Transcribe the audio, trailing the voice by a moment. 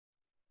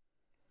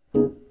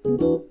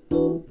My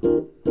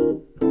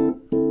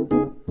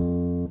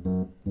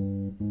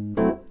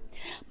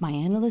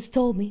analyst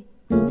told me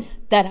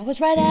that I was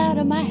right out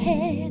of my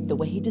head, the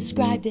way he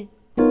described it.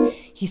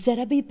 He said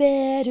I'd be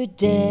better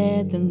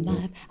dead than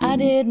live. I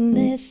didn't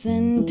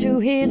listen to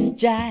his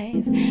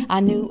jive.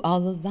 I knew all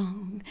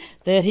along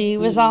that he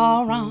was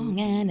all wrong,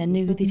 and I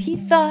knew that he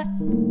thought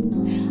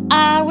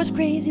I was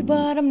crazy,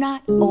 but I'm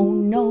not, oh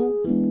no.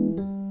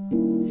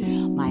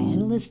 My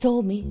analyst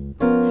told me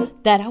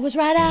that I was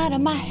right out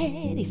of my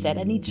head. He said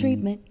I need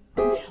treatment,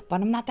 but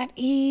I'm not that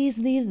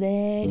easily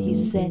led. He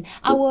said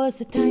I was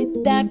the type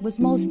that was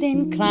most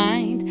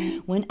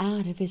inclined, when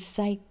out of his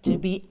sight, to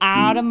be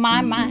out of my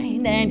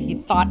mind. And he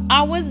thought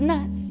I was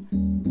nuts.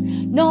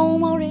 No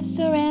more ifs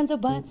or ands or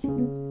buts.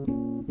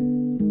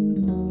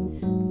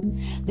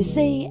 They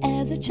say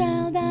as a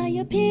child I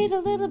appeared a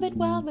little bit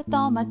wild with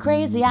all my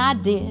crazy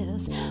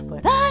ideas,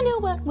 but I knew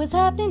what was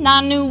happening.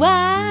 I knew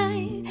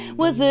I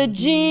was a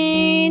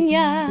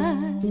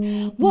genius.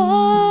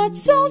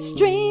 What's so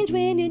strange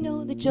when you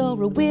know that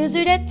you're a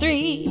wizard at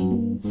 3?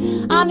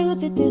 I knew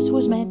that this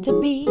was meant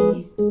to be.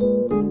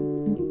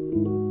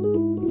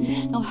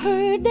 Now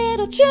heard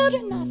little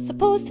children are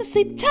supposed to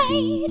sleep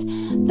tight.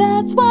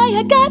 That's why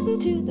I got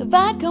into the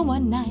vodka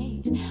one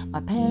night.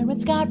 My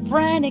parents got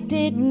frantic,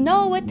 didn't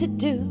know what to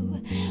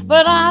do,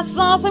 but I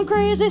saw some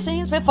crazy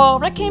scenes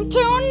before I came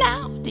to.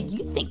 Now, do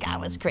you think I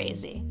was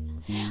crazy?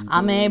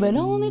 I may have been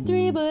only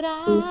 3, but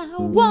I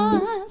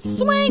was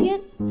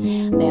swinging.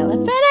 They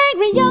left that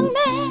angry young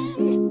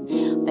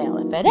man. They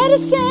left at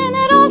Edison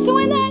and also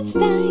in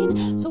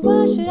Einstein. So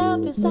why should I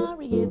feel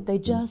sorry if they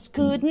just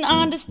couldn't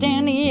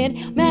understand the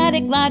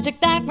idiomatic logic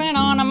that went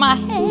on in my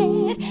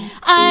head?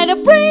 I had a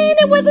brain,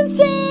 it was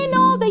insane.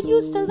 Oh, they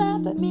used to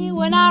laugh at me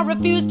when I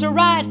refused to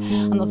ride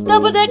on those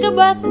double-decker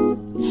buses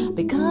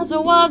because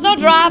there was no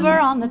driver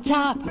on the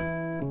top.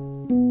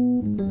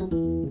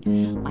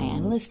 My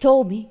analyst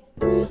told me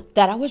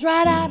that I was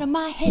right out of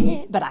my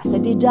head, but I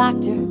said, dear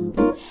doctor,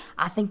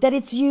 I think that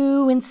it's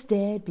you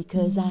instead,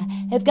 because I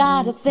have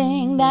got a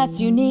thing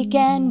that's unique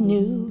and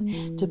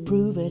new. To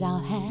prove it, I'll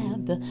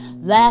have the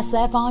last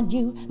laugh on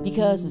you,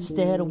 because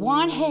instead of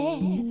one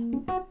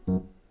head,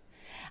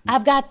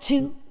 I've got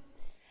 2.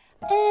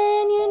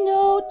 And you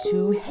know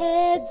 2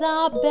 heads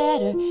are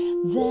better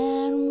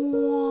than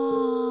 1.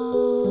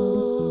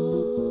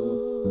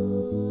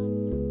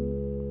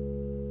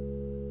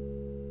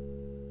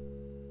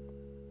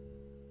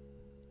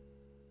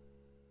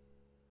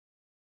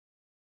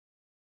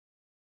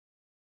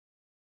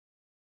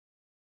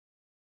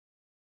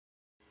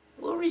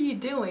 What were you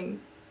doing?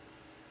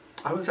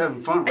 I was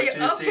having fun. Wait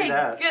till you see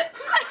that. Good.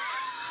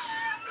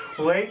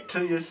 Wait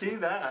till you see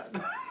that.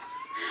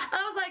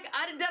 I was like,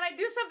 did I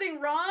do something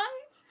wrong?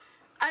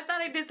 I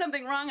thought I did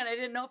something wrong and I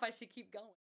didn't know if I should keep going.